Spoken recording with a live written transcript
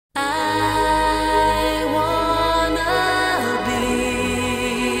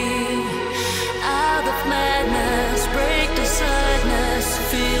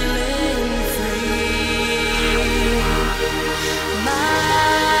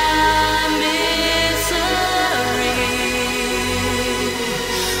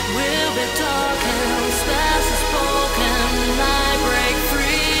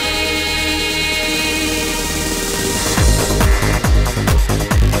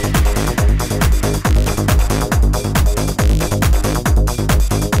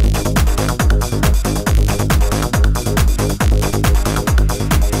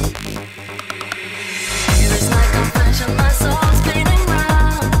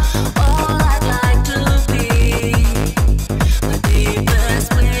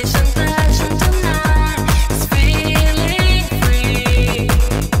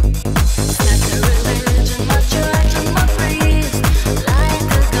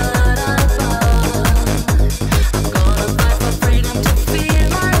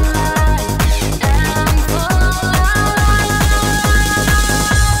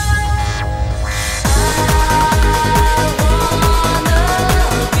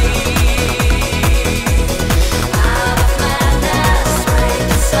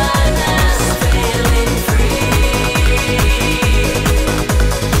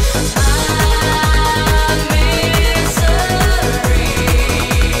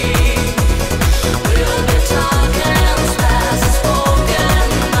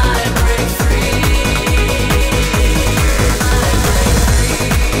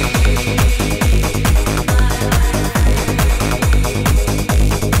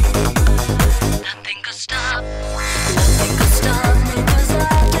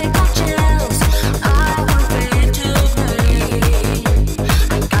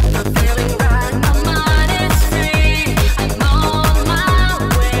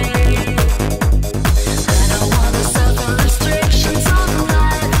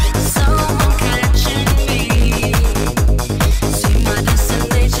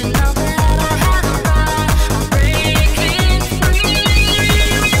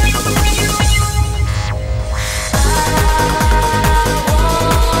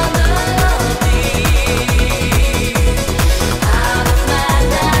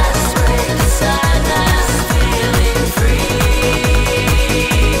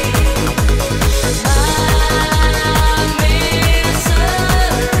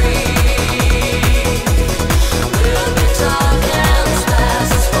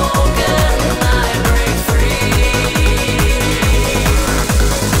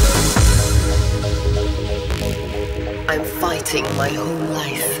fighting my whole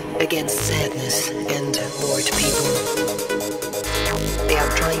life against sadness and bored people. They are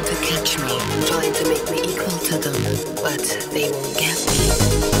trying to catch me, trying to make me equal to them, but they won't get me.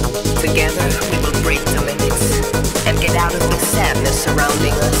 Together we will break the limits and get out of the sadness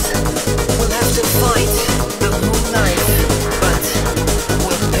surrounding us. We'll have to fight the whole life, but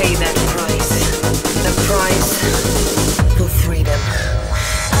we'll pay that price. The price for freedom.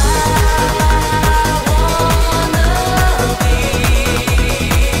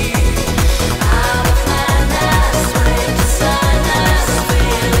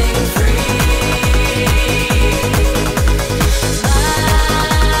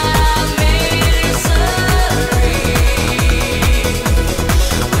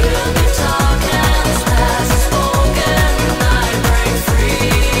 Talk and as fast as